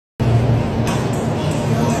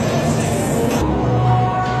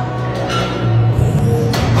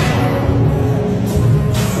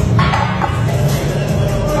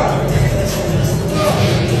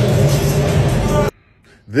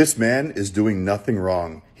This man is doing nothing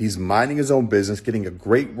wrong. He's minding his own business, getting a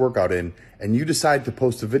great workout in, and you decide to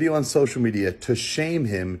post a video on social media to shame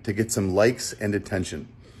him to get some likes and attention.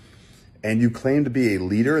 And you claim to be a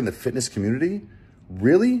leader in the fitness community?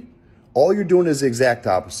 Really? All you're doing is the exact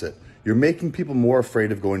opposite. You're making people more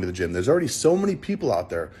afraid of going to the gym. There's already so many people out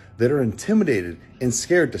there that are intimidated and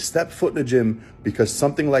scared to step foot in a gym because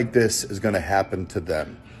something like this is going to happen to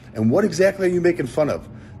them. And what exactly are you making fun of?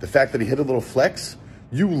 The fact that he hit a little flex?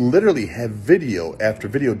 You literally have video after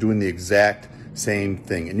video doing the exact same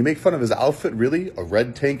thing. And you make fun of his outfit, really? A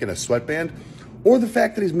red tank and a sweatband? Or the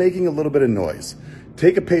fact that he's making a little bit of noise?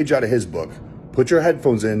 Take a page out of his book. Put your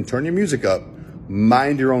headphones in, turn your music up,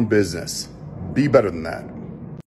 mind your own business. Be better than that.